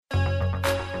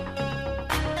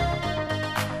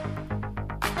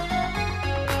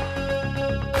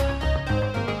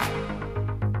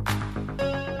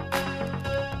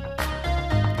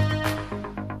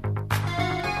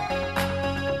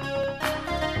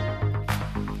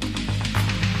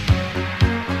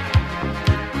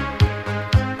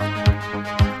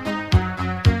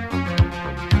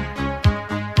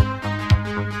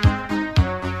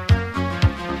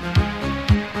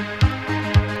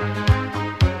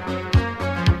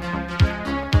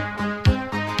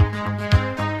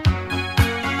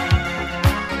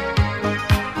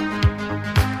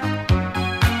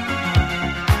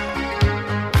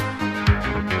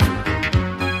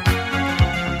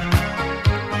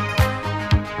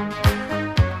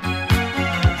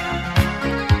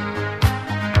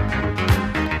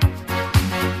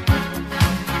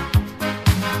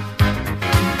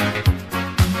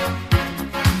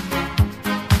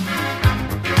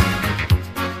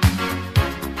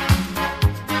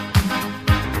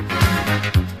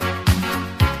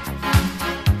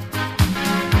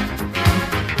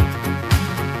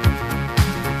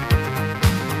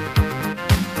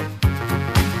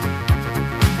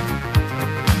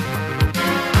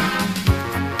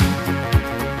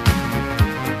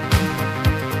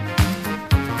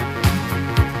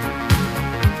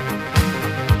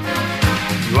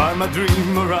my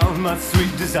dream around my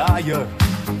sweet desire.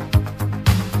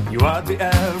 You are the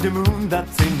air, the moon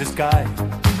that's in the sky.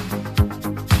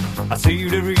 I see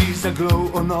there is a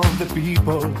glow on all the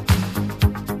people.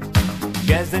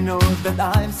 Guess they know that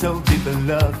I'm so deep in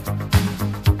love.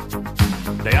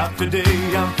 Day after day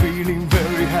I'm feeling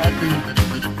very happy.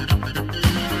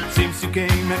 Since you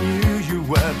came I knew you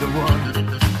were the one.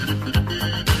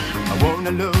 I want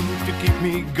a love to keep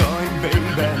me going,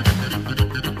 baby.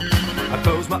 I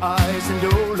close my eyes and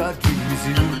all I dream is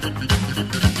you.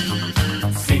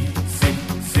 Sing, sing,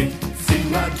 sing, sing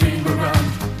my dream around.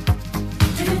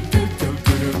 Do, do, do,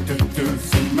 do, do, do, do,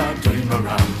 sing my dream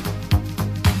around.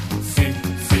 Sing,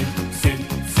 sing, sing,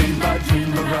 sing my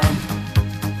dream around.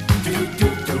 Do, do,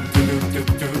 do, do, do, do,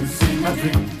 do, sing my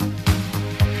dream.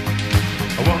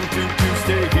 I want you to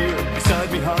stay here beside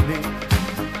me, honey.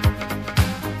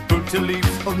 Put your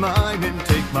lips on mine and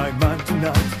take my mind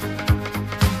tonight.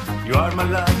 You are my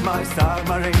light, my star,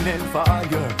 my rain and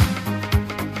fire.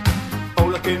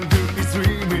 All I can do is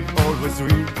dream it, always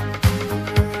dream.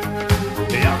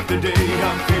 Day after day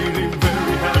I'm feeling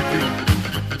very happy.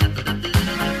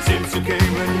 Since you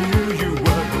came I knew you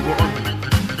were the one.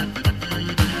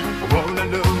 I wanna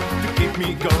know to keep me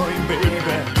going,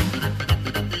 baby.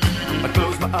 I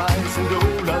close my eyes and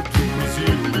all I dream is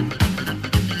you.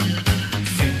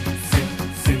 Sing, sing,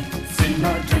 sing, sing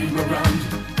my dream around.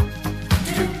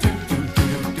 Do, do, do, do,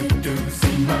 do, do,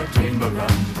 sing my dream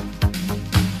around.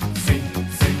 Sing,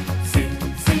 sing, sing,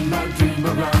 sing my dream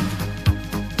around.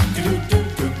 Do, do,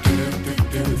 do, do, do,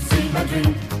 do, sing my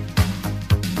dream.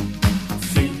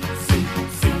 Sing, sing,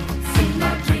 sing, sing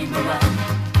my dream around.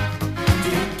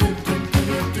 Do, do, do, do,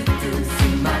 do, do,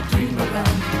 sing my dream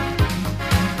around.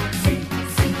 Sing,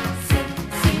 sing, sing,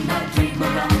 sing my dream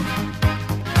around.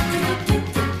 Do, do,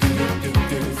 do, do, do,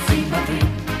 do, sing my dream.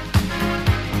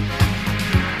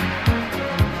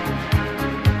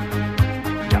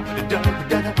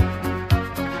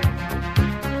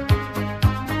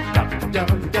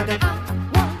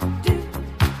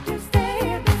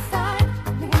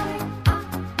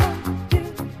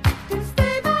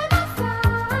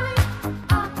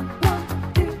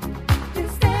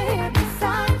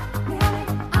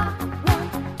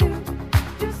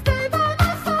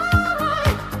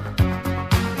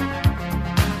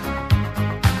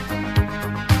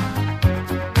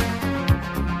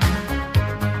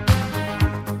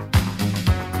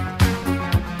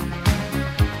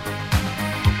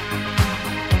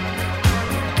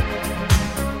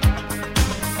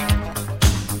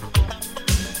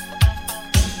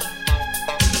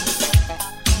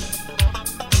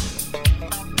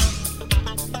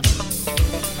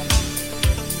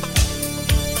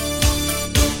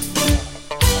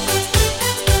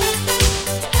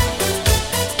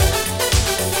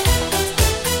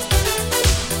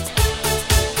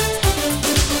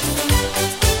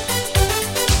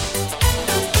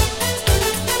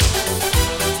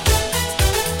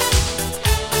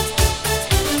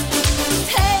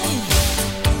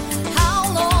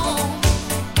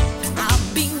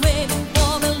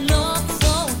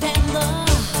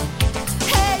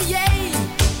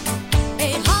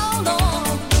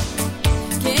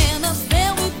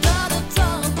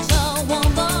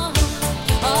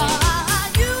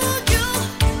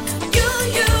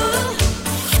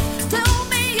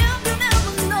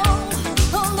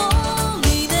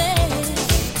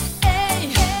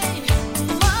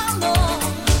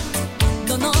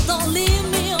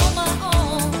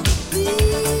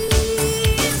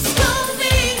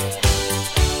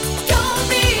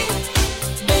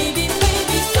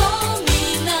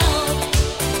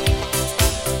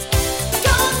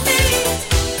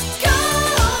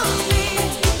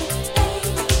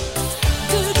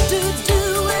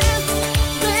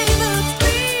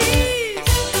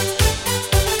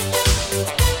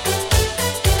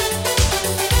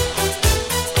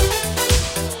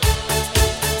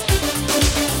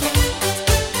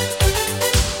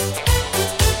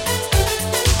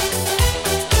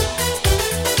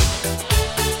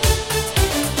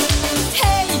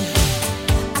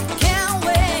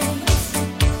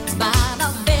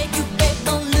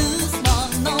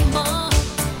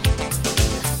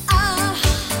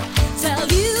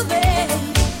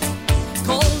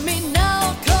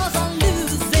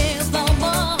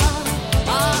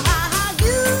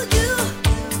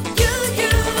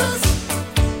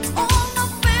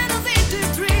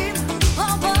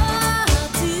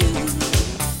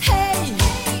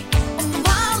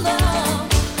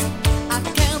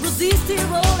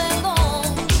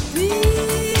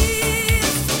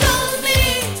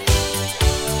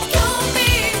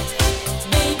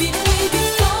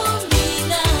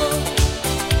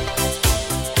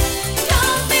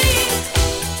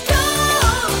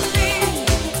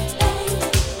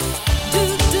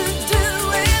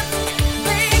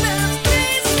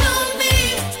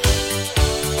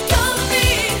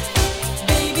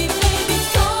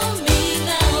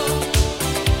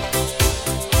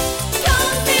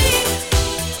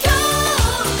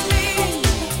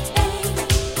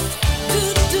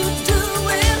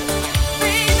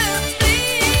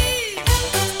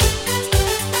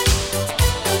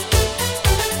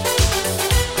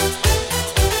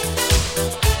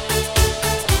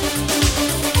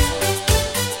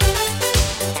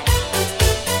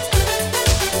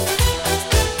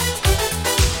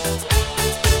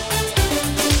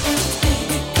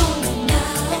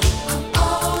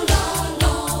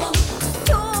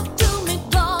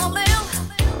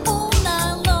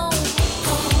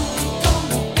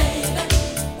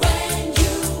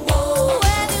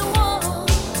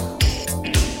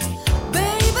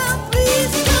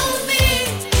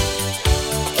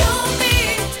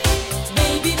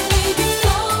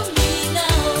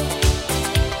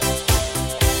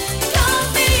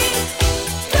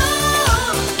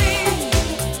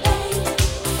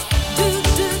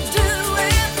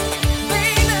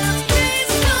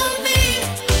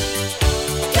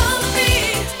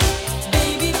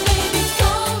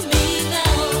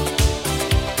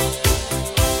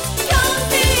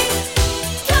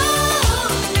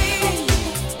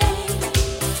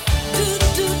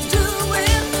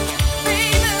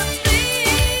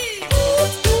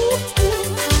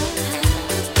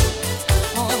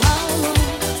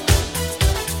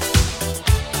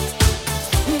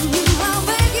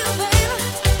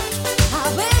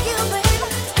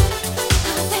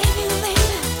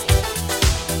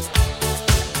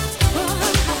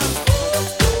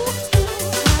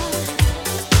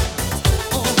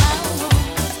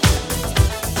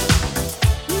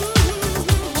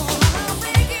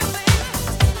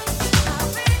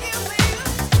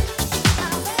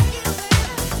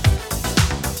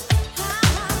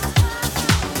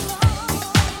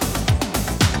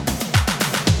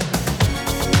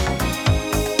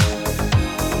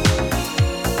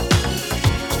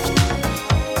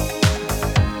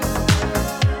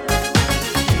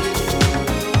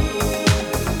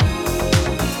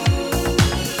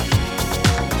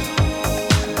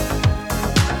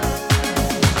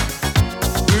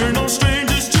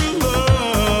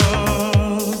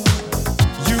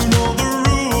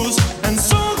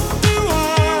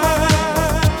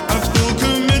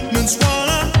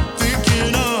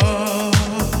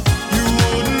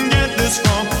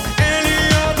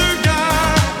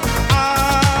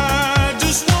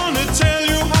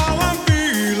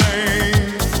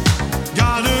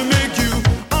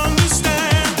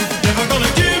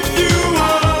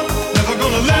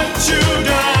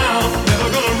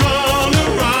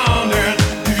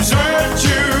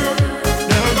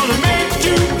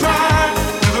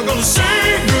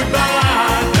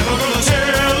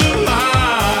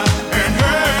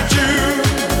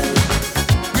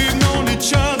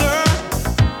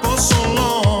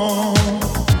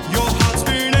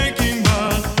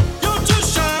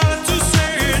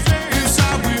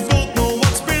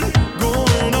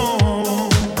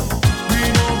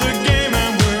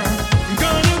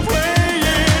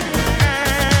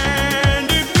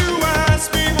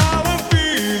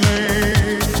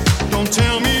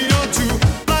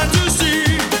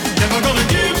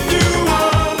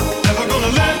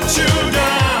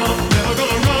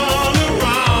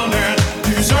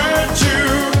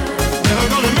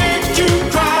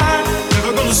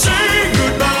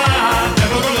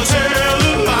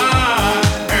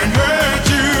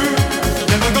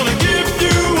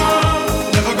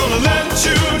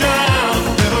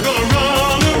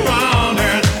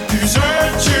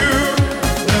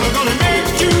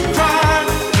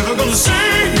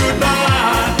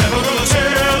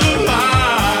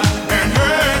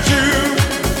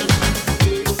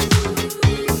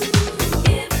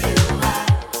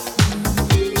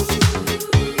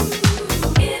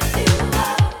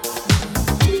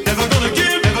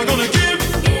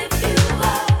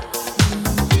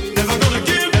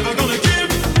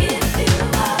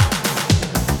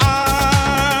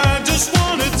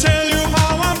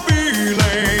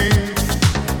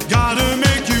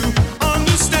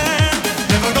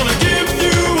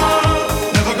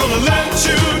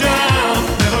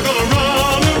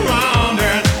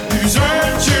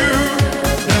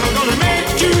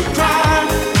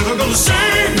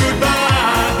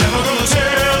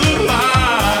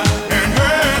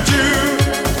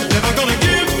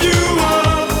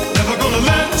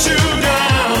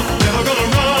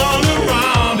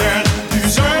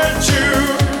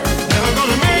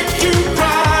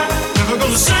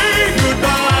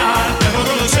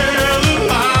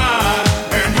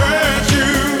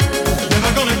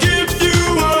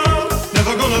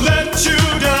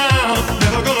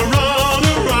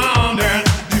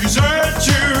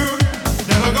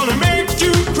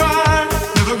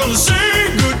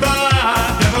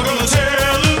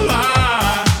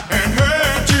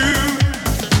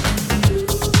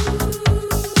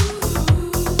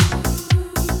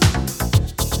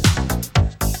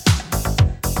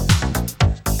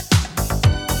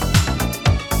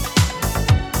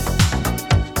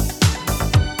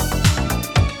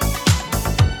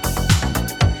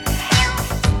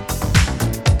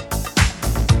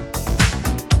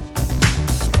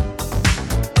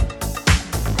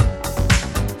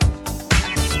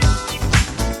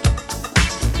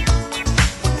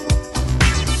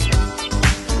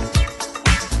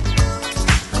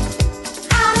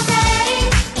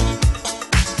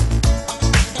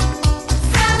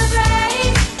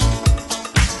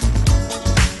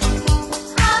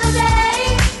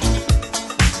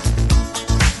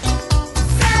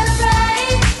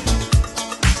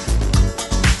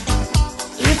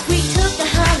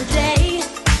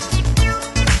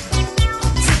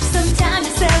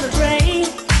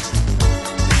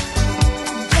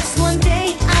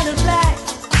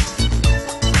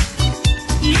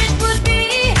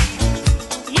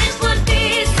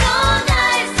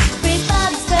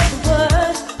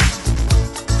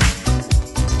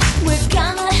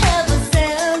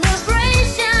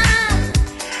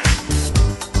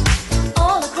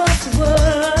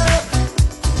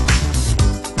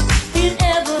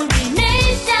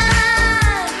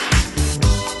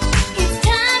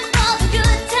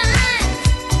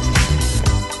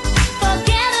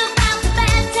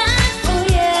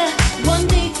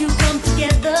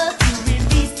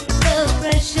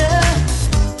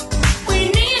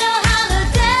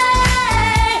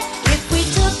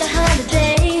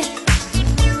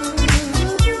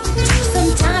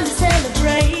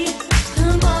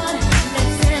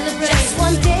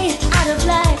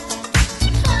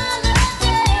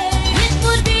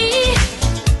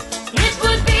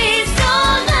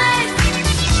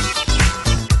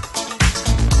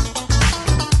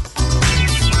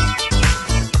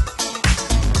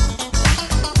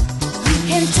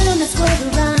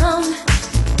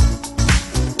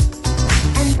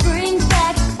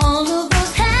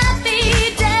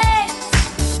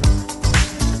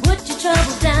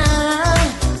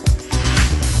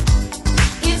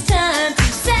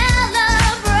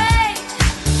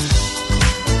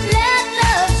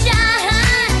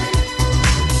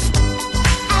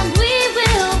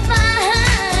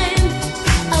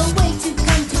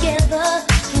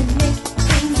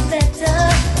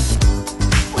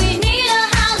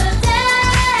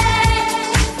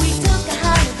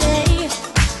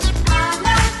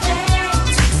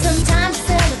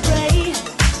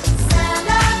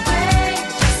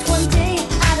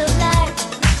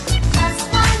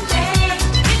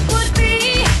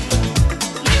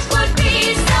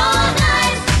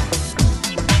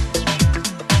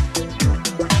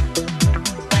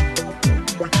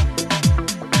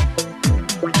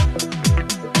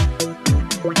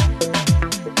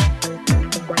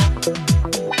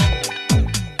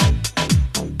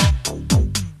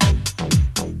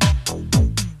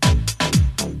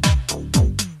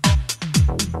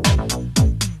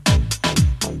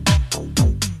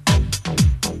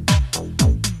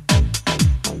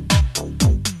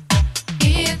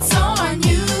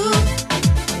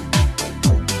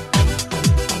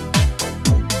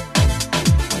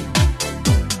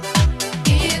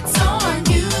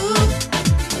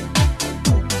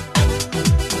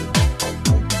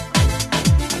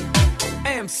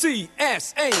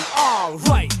 CSA,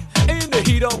 alright. In the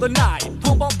heat of the night,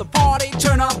 pump up the party,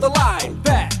 turn off the light.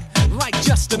 Back, like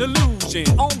just an illusion.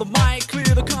 On the mic, clear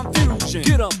the confusion.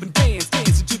 Get up and dance,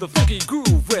 dance into the funky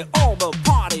groove where all the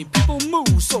party people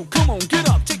move. So come on, get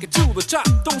up, take it to the top.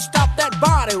 Don't stop that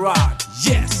body rock.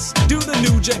 Yes, do the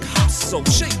new jack hustle.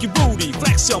 Shake your booty,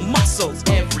 flex your muscles.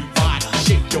 Everybody,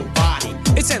 shake your body.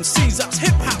 It's MC's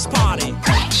hip house party.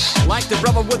 Like the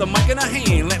brother with a mic in a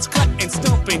hand, let's cut and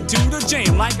stomp into the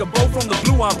jam. Like a bow from the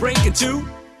blue, I'm breaking too.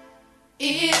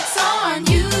 It's on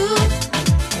you.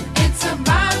 It's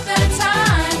about that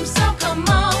time. So come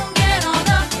on, get on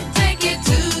up, take it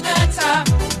to the top.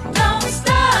 Don't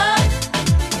stop.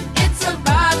 It's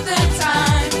about the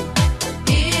time.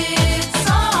 It's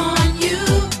on you.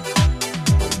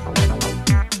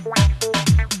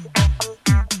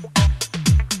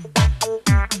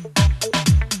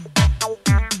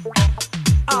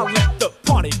 I'll let the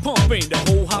party pumping, the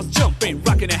whole house jumping,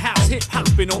 rocking the house, hip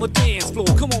hopping on the dance floor.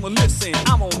 Come on and listen,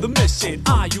 I'm on the mission.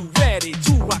 Are you ready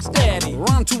to rock steady?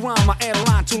 Rhyme to rhyme, I add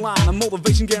line to line, a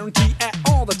motivation guarantee at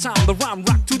all the time. The rhyme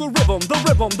rock to the rhythm, the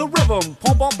rhythm, the rhythm.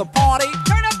 Pump up the party,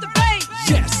 Turn up the bass.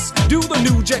 yes. Do the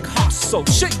new jack hustle,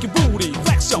 shake your booty,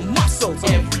 flex your muscles.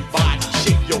 Everybody,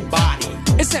 shake your body.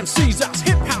 It's MC's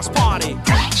hip house party.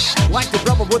 Like the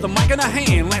brother with a mic in a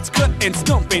hand, let's cut and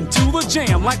stomp into the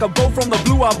jam. Like a bow from the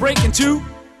blue, I'll break into.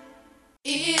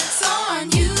 It's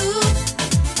on you.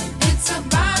 It's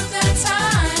about that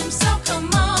time. So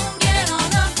come on, get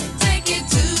on up, take it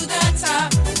to the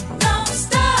top. Don't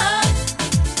stop.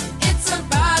 It's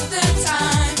about the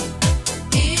time.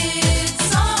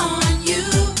 It's on you.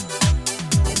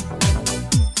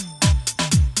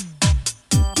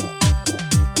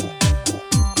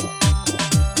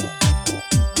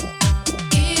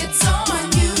 It's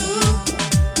on you.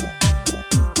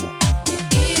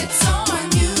 It's on you. It's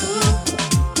on you.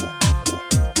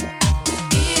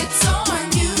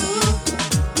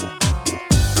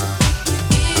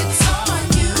 It's on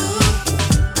you.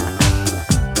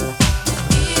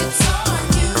 It's on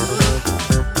you.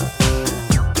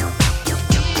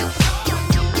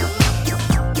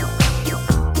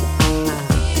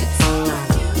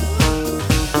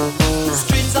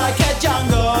 Streets like a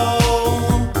jungle,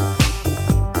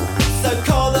 so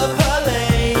call the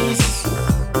police.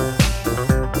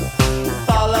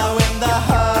 Following the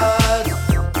herd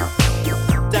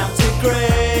down to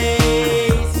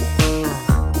Greece.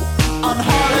 On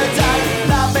holiday,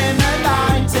 love in the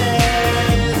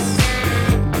 90s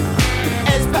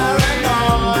is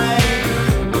paranoid.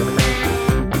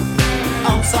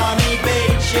 On sunny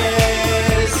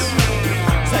beaches,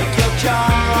 take your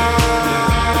chances.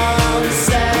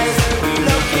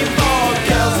 Looking for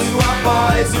girls who are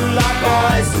boys, who like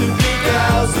boys, who be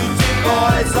girls, who do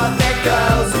boys like their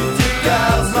girls, who do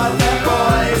girls like their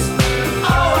boys.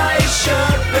 Always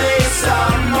should be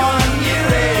someone you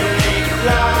really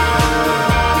love.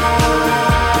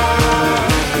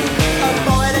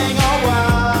 Avoiding all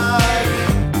work,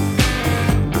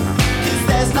 'cause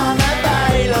there's none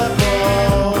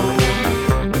available.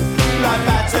 Like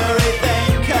battery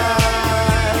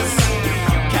thinkers,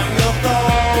 count your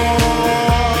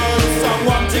thoughts on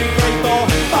 1, 2, 3, 4,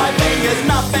 5 fingers.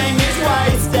 Nothing is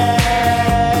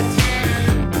wasted,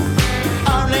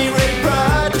 only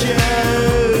reproduce.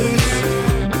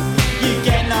 You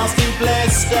get nasty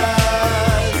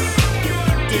blisters,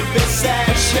 deep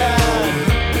obsession,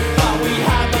 but we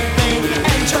haven't been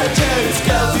introduced.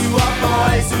 Girls who are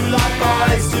boys, who like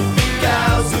boys, who be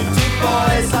girls, who do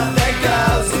boys like their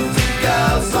girls, who do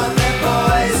girls like their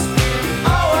boys.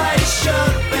 Always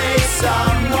should be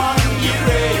someone you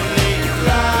really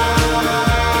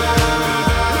love.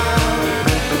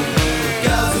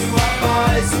 Girls who are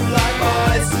boys, who like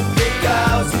boys, who be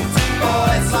girls, who do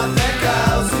boys like their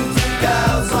girls, who do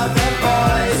girls like their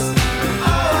boys.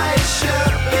 Always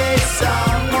should be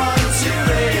someone to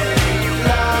really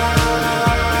love.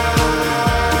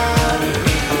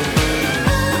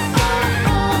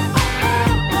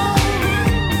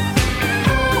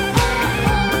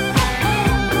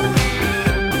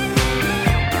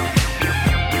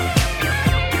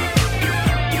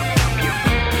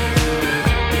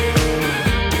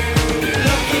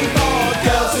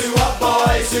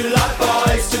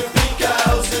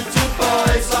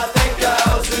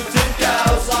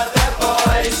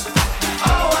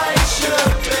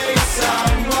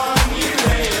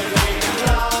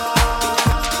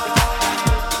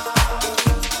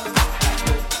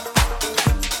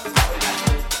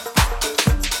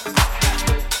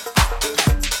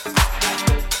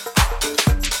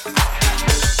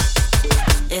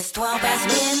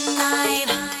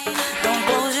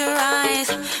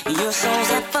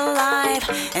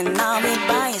 and I'll be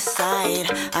by your side.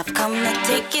 I've come to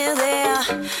take you there,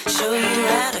 show you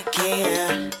how to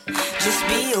care. Just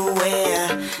be aware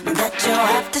that you'll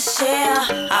have to share.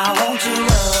 I want your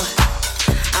love,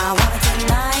 I want it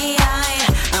tonight.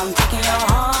 I'm taking your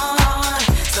heart,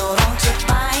 so don't you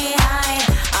fight.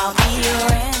 I'll be your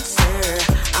answer,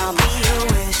 I'll be your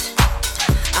wish,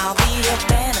 I'll be your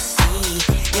fantasy,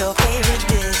 your favorite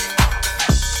dish.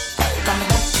 From the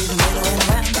back to the middle and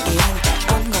around again,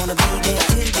 I'm gonna be there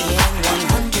till the end,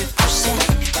 100%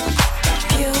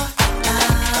 pure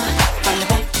love. From the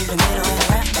back to the middle and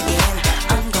around again,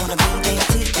 I'm gonna be there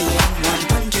till the end,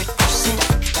 100%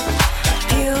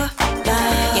 pure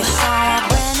love. You saw a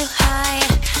brand new high,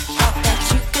 thought that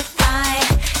you could fly.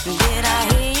 Did I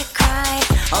hear you cry,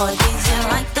 or did you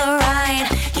like the ride?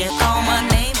 You call my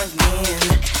name again,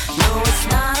 no it's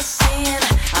not a sin.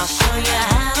 I'll show you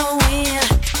how to win,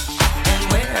 and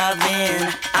where I've been.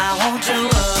 I want your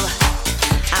love,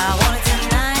 I want it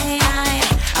tonight.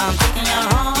 I'm taking your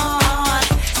heart,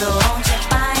 so don't you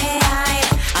fight.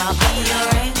 I'll be your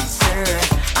answer,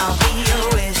 I'll be your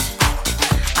wish,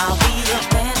 I'll be your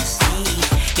fantasy,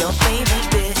 your favorite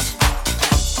bitch.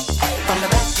 From the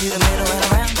back to the middle and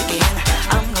around again,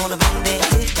 I'm gonna be there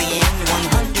till the end,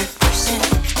 100%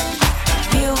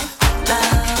 pure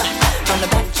love. From the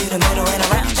back to the middle and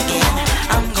around again,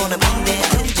 I'm gonna be there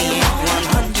till the end,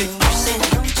 100%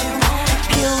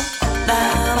 pure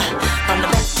love. From the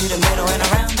back to the middle and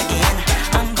around again,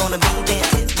 I'm gonna be there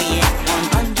till the end,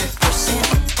 100%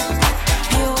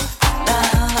 pure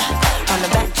love. From the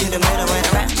back to the middle and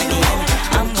around again,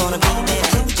 I'm gonna be there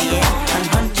till the end,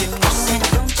 100%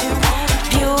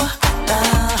 pure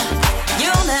love.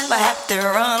 You'll never have to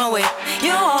run away,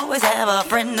 you'll always have a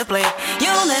friend to play.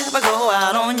 You'll never go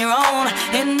out on your own,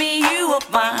 in me you will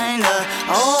find a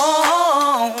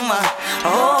home,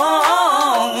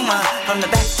 home. From the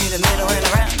back to the middle and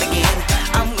around again,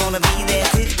 I'm gonna be there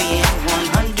till the end,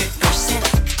 100%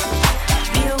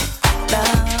 pure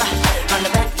love. From the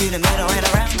back to the middle and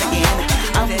around again,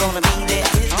 I'm gonna be there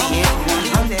till the end,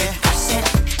 100%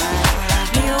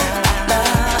 pure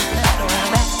love.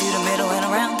 Back to the middle and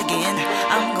around again,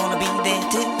 I'm gonna be there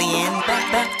till the end.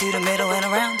 Back to the middle and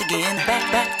around again,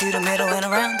 back to the middle and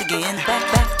around again, back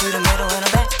to the middle and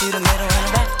back to the middle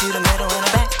and back to the middle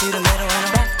and back to the middle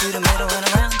and back to the middle and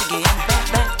around again,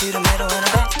 back to the middle and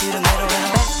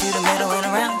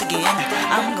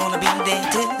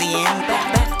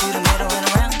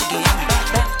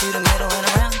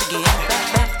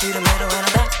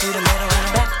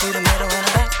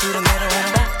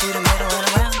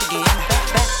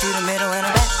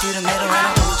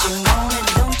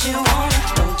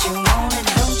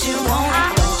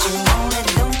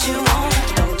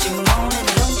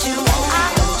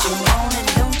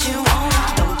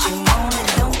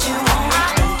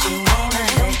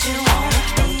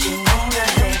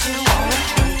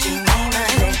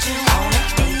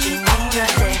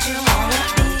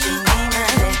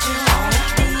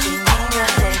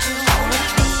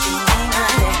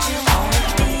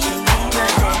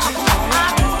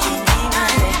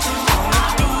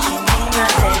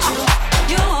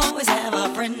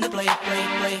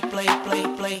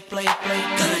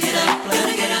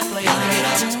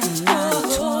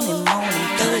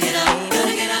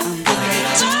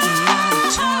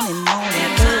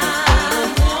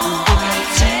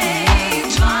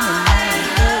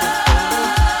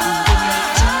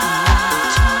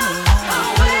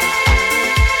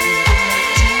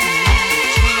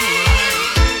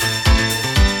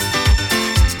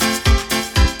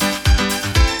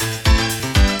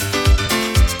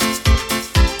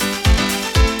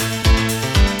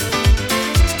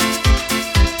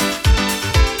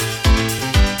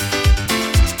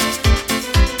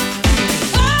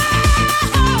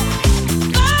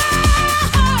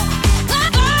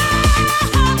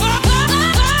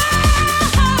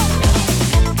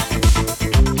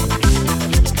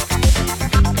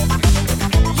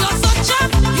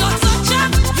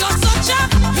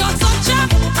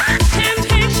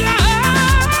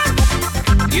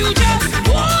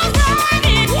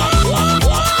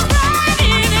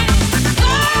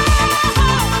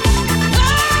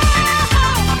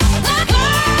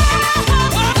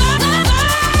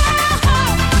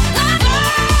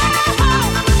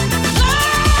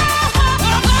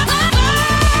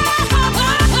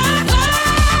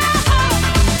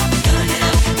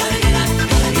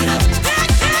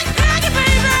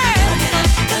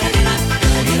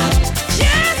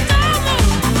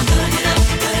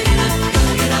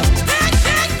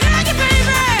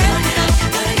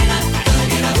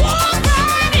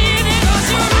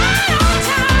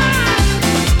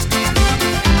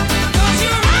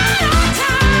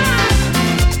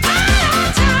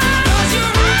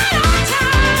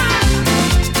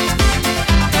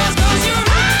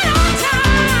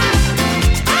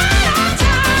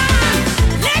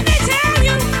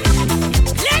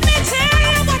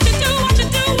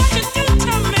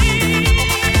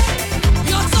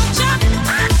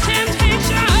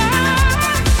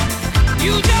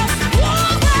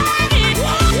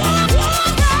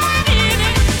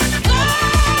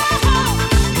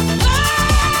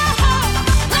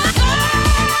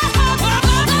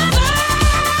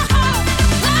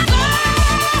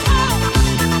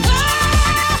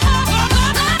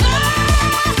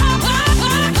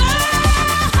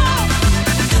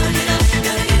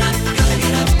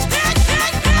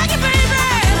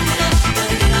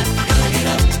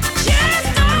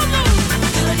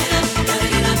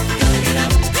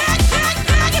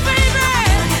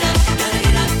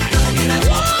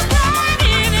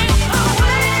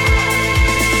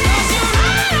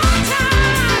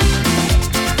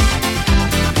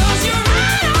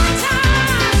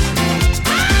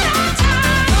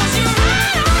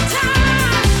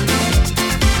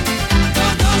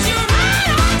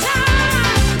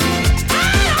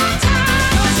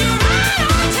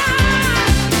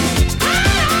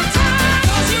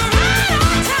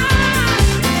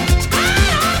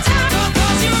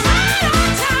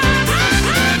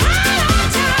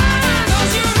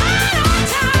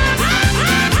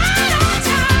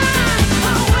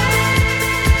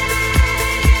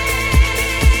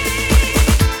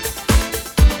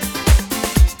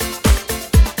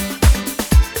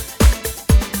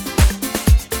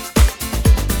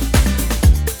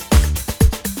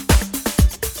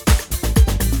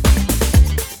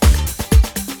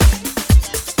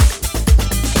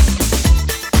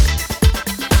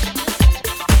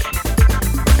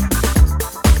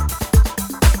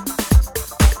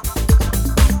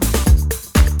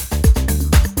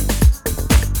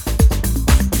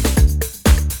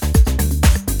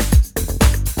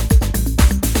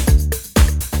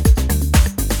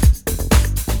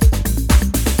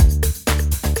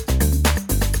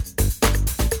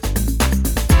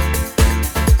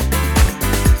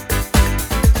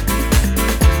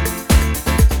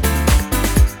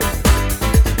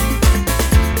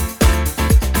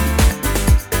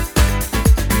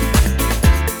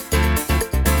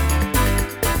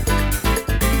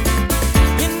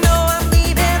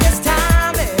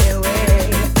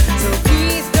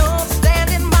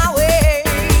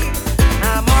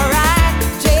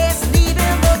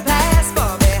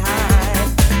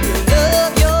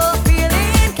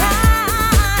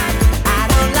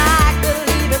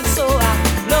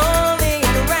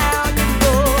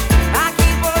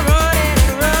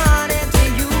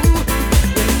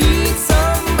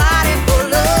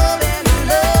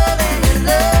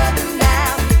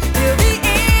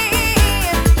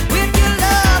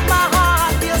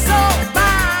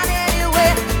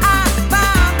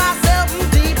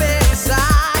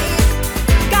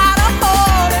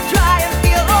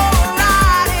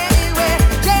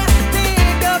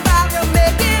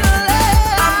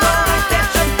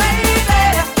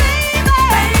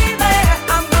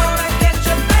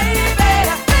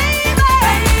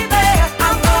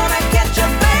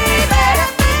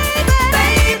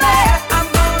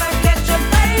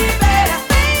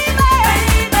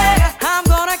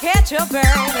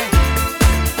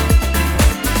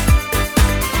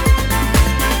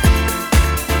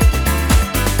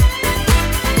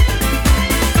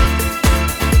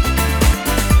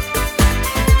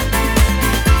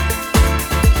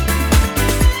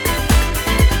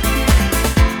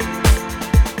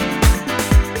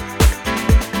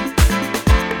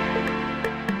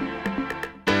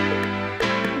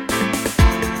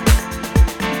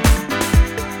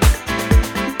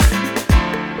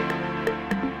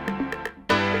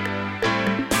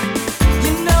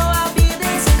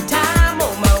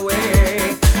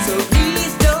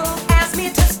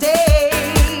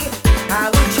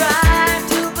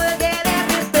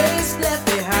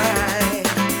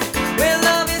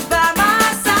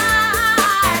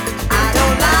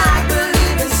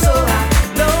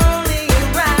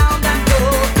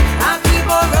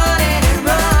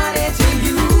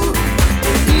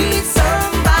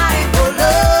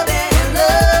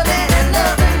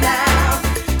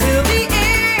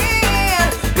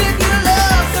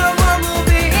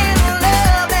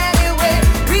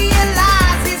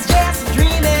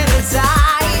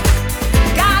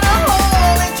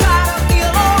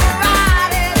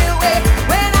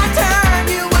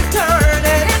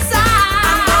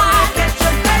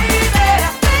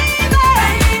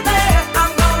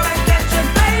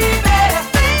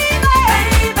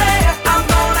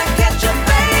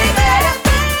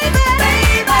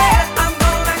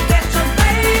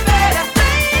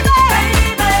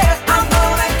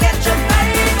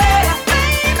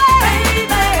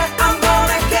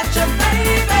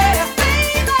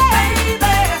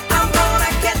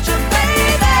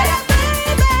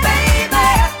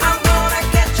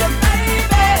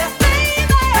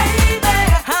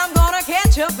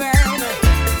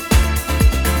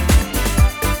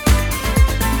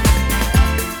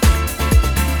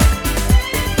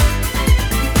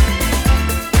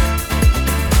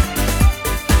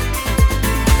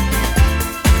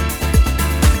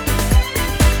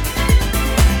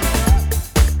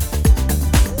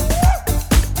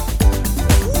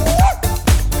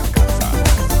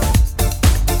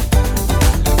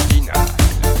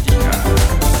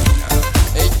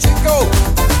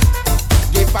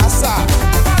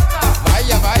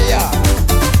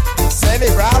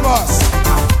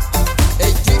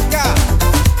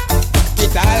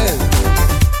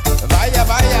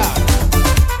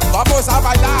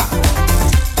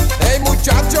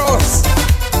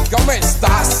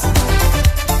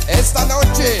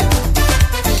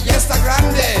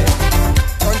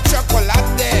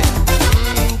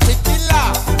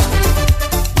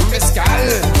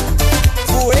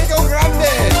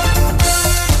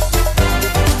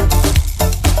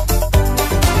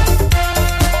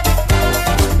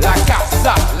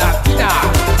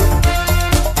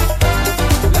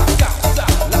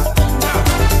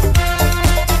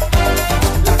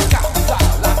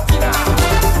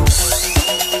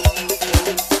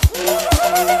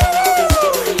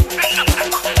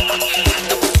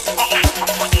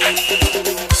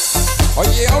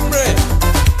hombre,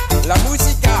 la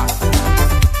música,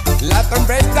 la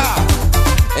trompeta,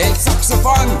 el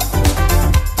saxofón.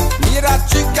 Mira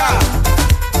chica,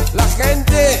 la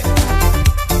gente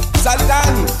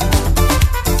saltan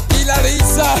y la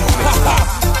risa.